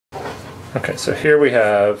Okay, so here we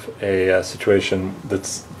have a situation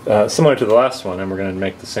that's similar to the last one, and we're going to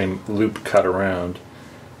make the same loop cut around,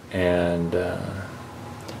 and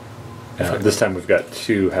this time we've got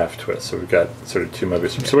two half twists, so we've got sort of two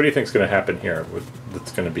Mobius strips. So what do you think is going to happen here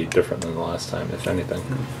that's going to be different than the last time, if anything?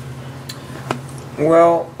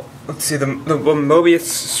 Well, let's see, the Mobius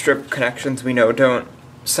strip connections we know don't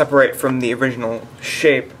separate from the original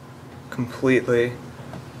shape completely,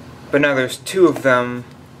 but now there's two of them.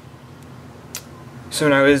 So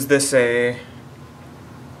now is this a...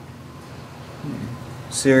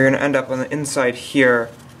 So you're going to end up on the inside here,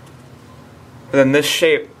 but then this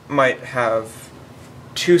shape might have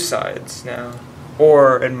two sides now,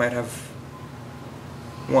 or it might have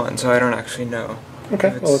one, so I don't actually know.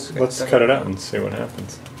 Okay, well let's cut it out and see what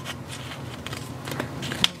happens.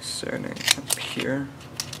 Okay, starting up here.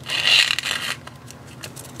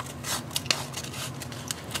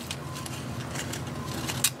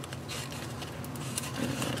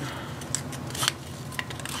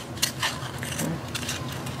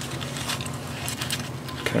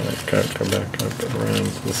 Come back up around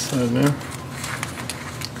to this side now,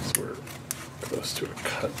 because we're close to a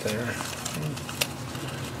cut there.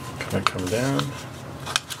 Kind of come down.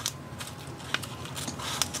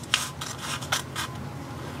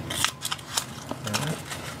 Alright.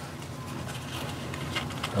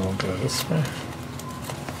 And we'll go this way.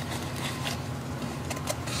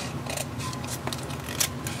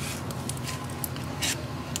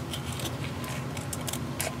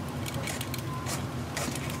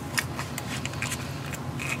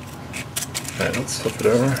 Alright, let's flip it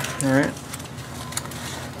over. Alright.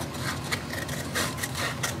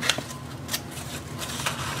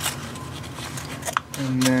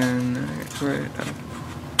 And then right up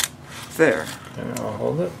there. And I'll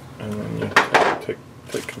hold it, and then you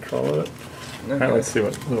take control of it. Okay. Alright, let's see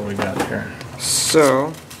what we got here.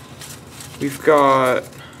 So, we've got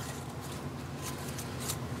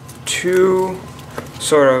two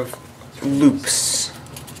sort of loops.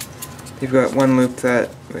 You've got one loop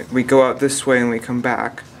that we go out this way and we come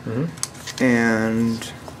back. Mm-hmm. And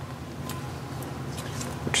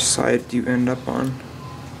which side do you end up on?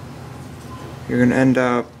 You're going to end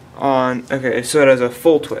up on... Okay, so it has a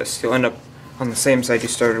full twist. You'll end up on the same side you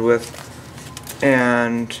started with.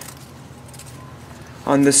 And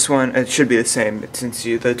on this one, it should be the same, since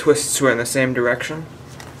the twists were in the same direction.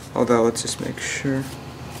 Although, let's just make sure.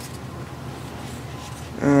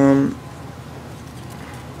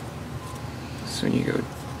 So when you go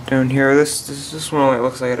down here, this one only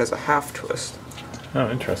looks like it has a half twist. Oh,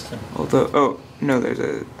 interesting. Although, oh, no, there's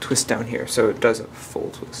a twist down here, so it does have a full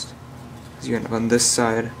twist. Because you end up on this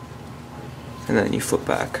side, and then you flip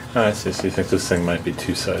back. Oh, I see. So you think this thing might be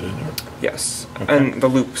two-sided? Or... Yes, okay. And the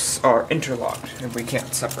loops are interlocked, and we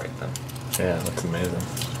can't separate them. Yeah, that's amazing.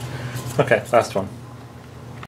 Okay, last one.